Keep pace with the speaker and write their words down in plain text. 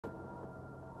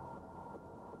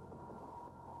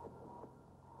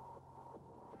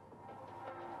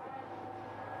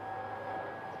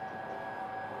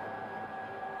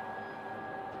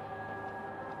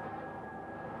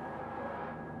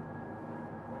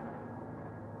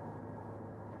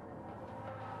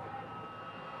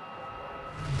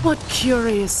What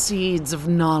curious seeds of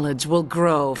knowledge will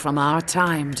grow from our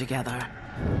time together?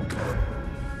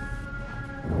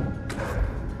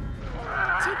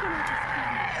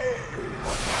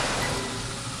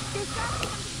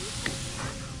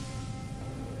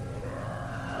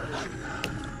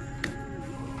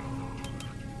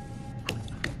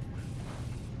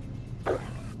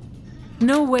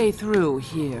 No way through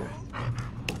here.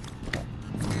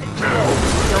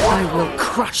 I will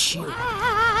crush you.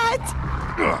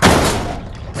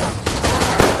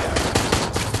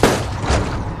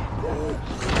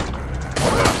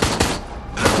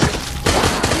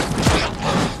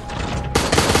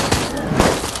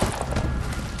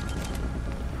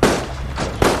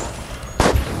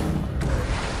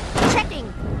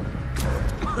 Checking.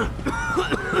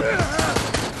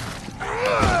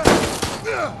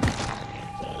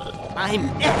 I'm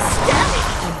ecstatic.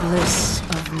 The bliss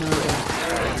of murder.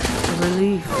 The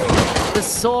relief. The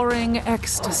soaring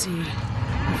ecstasy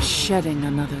of shedding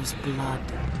another's blood.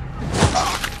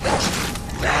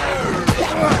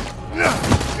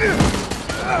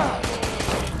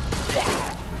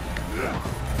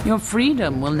 Your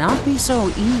freedom will not be so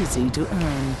easy to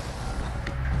earn.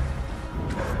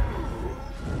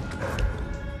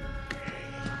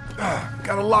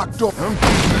 Got a locked door.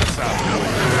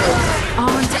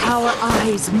 Aren't our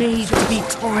eyes made to be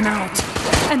torn out?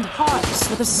 And hearts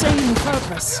for the same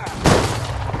purpose?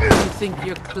 You think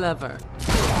you're clever?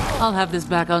 I'll have this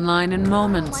back online in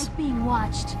moments. Like being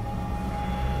watched.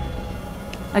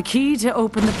 A key to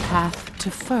open the path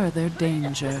to further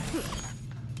danger.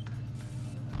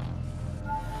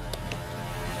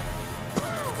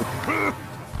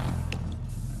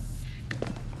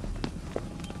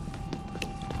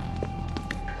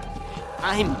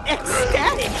 I'm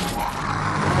ecstatic.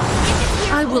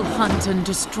 I will hunt and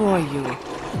destroy you.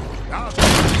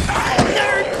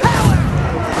 Nerd power!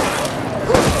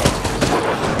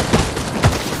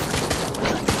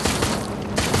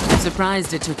 I'm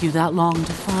surprised it took you that long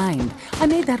to find. I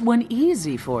made that one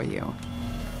easy for you.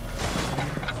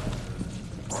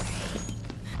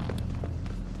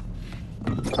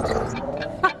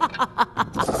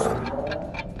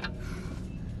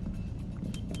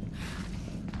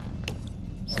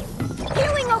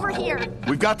 Healing over here.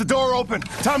 We got the door open.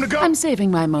 Time to go. I'm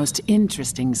saving my most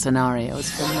interesting scenarios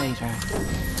for later.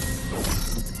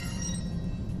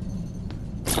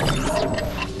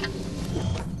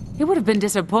 It would have been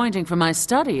disappointing for my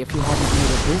study if you hadn't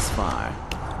made it this far.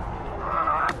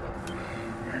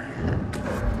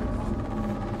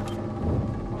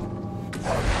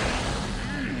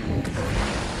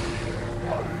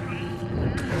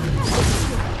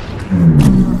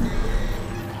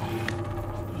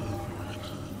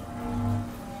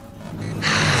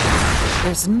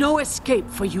 There's no escape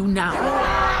for you now.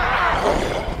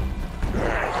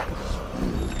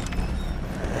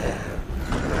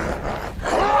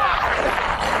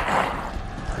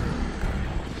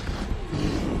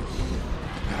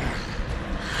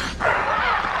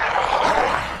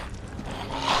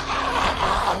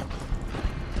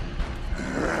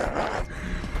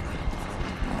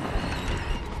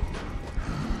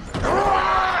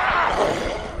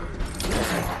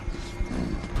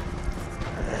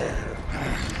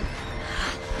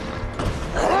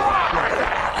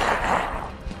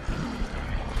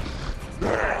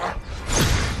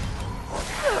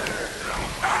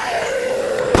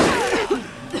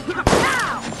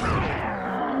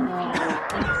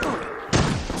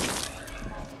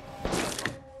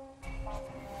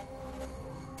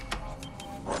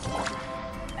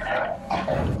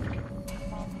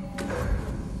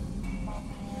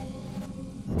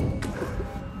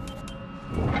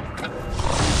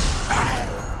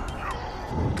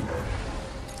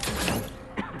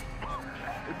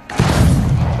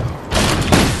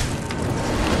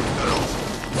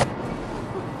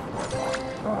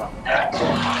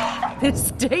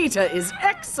 This data is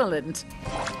excellent.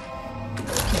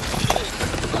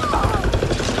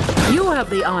 You have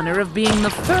the honor of being the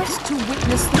first to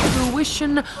witness the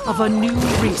fruition of a new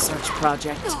research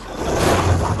project.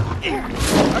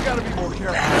 I gotta be more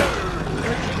careful.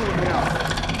 They're pulling me out.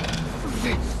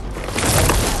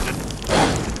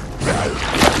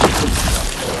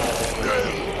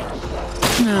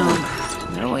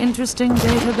 No interesting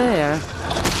data there.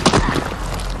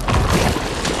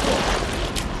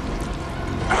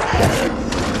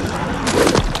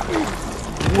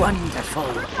 Wonderful.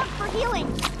 For healing.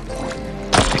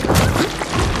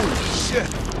 Holy shit!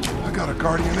 I got a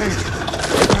guardian angel.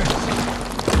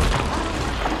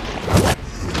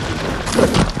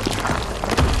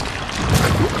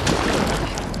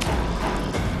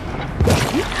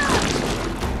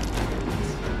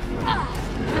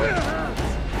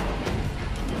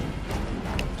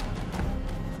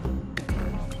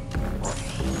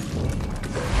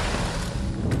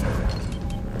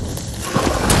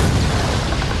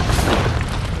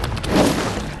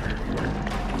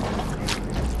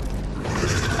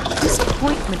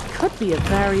 be a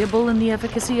variable in the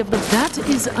efficacy of the... That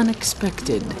is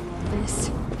unexpected.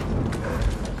 This.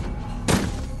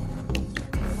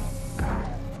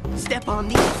 Step on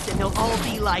these and they'll all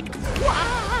be like,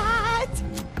 what?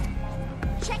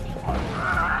 Checking.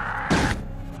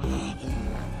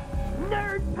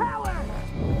 Nerd power!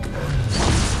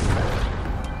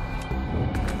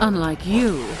 Unlike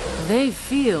you, they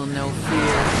feel no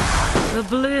fear. The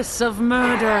bliss of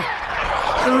murder.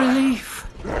 The relief.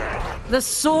 The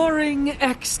soaring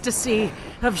ecstasy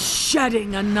of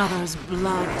shedding another's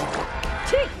blood.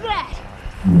 Take that!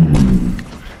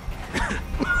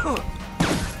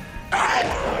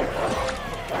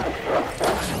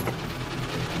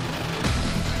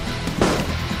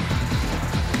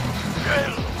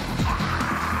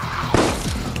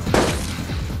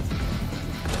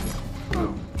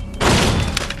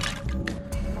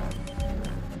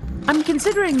 I'm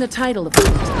considering the title of it.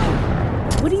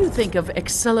 What do you think of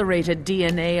accelerated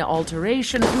DNA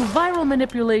alteration through viral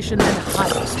manipulation and high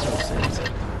explosives?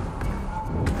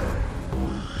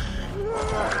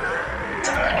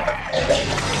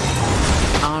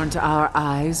 Aren't our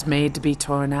eyes made to be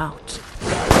torn out?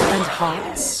 And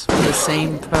hearts for the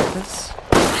same purpose?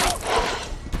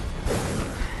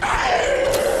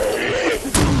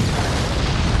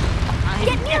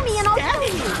 Get near me and I'll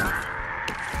kill you!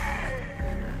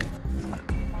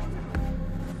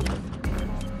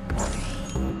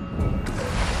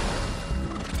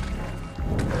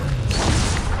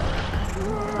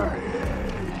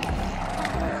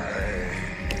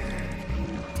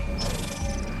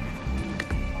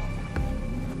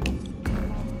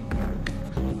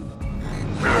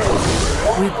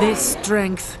 With this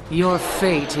strength, your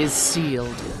fate is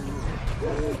sealed.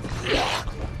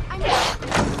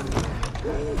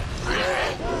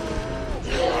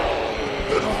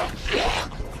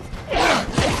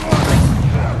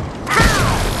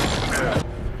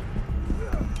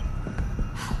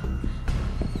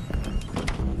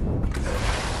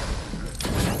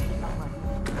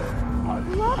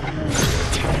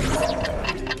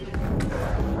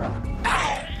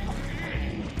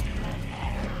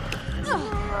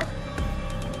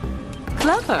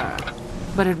 Clever,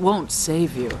 but it won't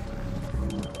save you.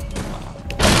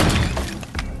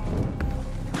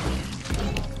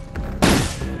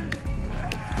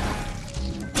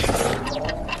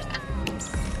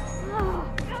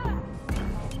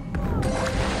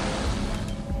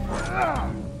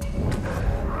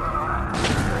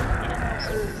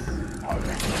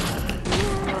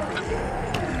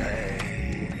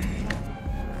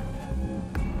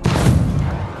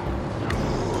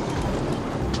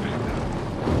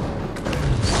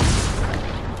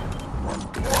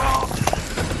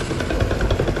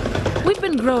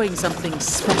 Growing something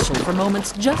special for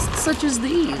moments just such as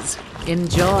these.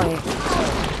 Enjoy.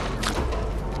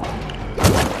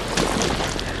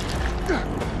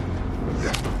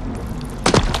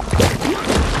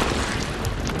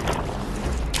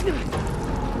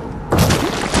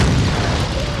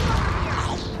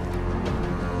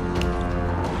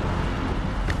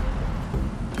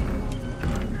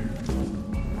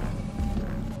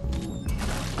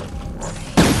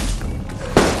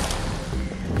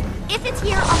 If it's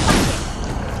here, I'll find it.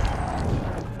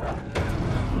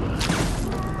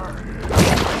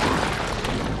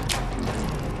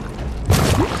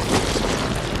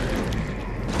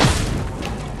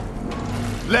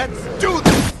 Let's do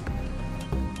this!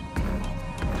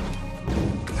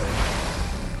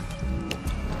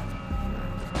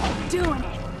 Doing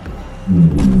it.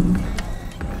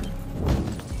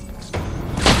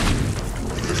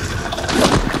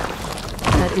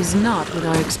 That is not what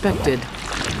I expected.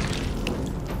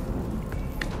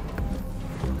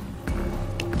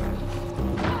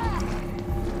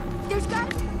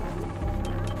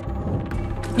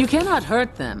 You cannot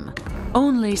hurt them,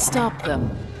 only stop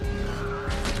them.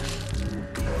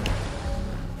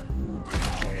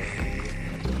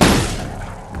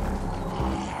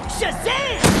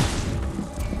 Shazam!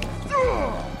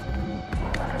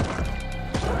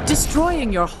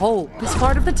 Destroying your hope is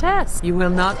part of the test. You will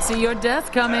not see your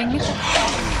death coming.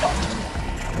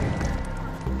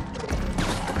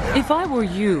 If I were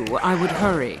you, I would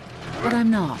hurry, but I'm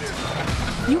not.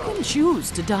 You can choose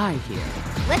to die here.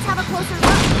 Let's have a closer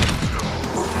look.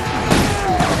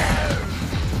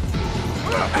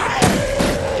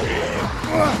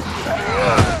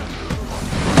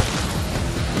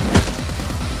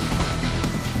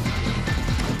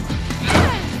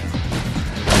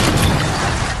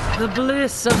 The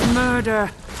bliss of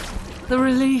murder, the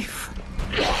relief,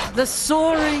 the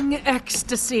soaring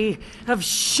ecstasy of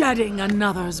shedding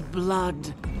another's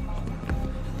blood.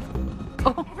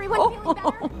 Everyone feeling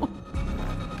better?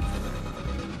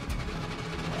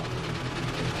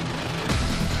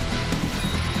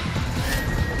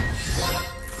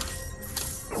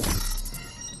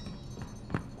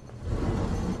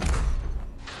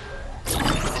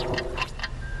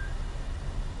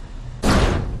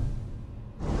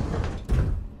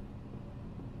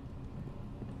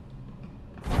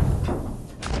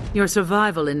 Your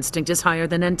survival instinct is higher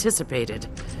than anticipated.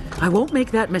 I won't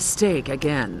make that mistake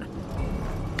again.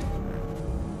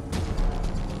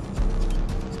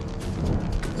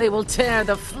 They will tear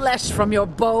the flesh from your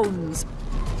bones.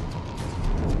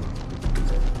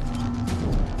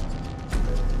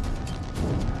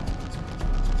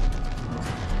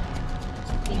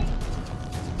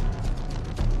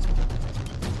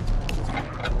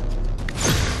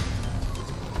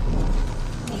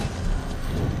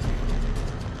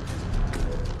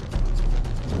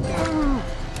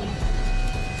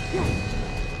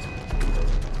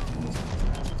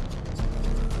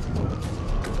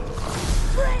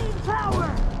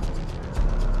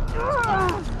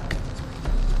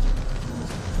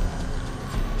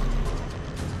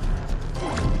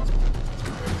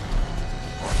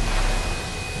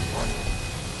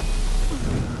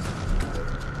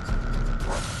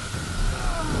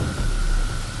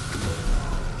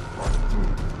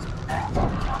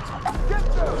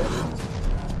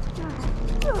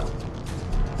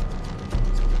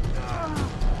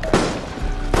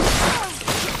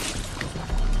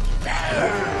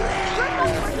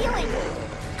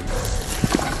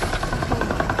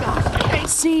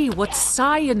 See what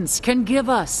science can give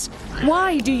us.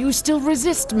 Why do you still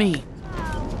resist me?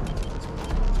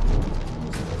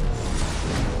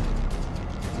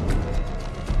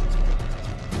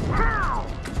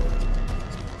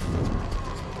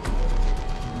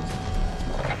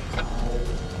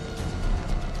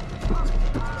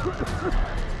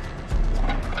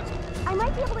 I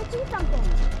might be able to see something.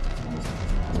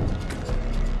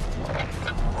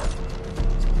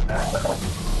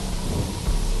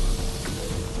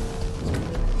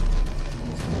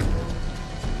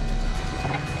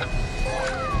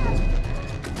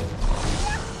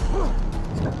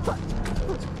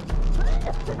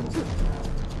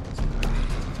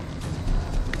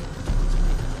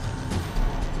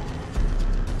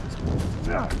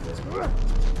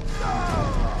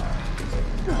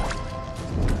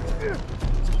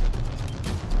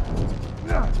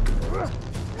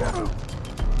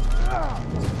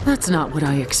 That's not what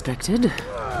I expected.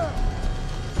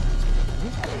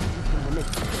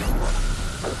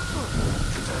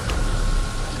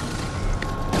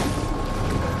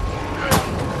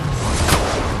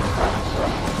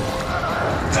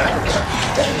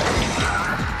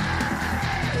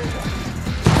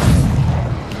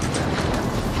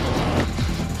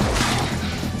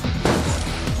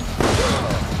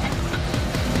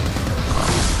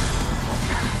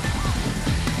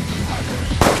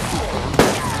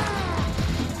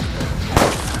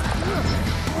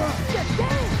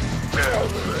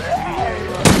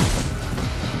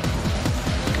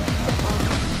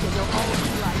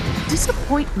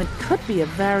 Disappointment could be a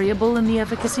variable in the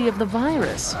efficacy of the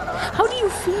virus. How do you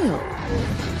feel?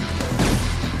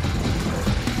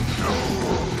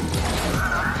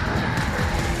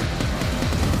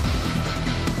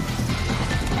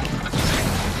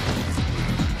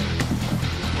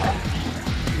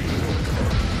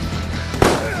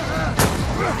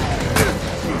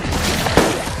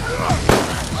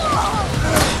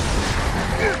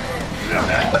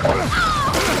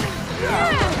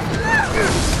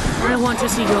 I want to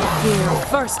see your fear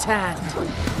firsthand.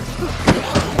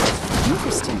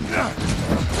 Interesting.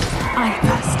 I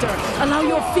faster. Allow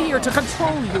your fear to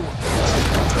control you.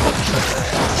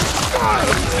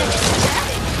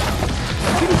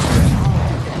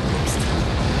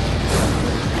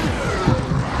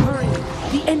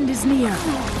 Hurry. The end is near. The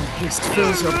haste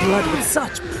fills your blood with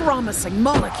such promising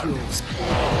molecules.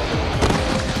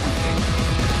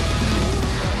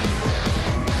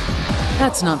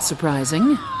 That's not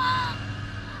surprising.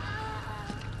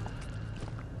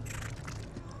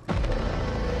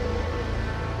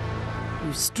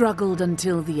 You struggled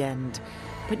until the end,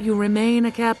 but you remain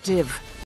a captive.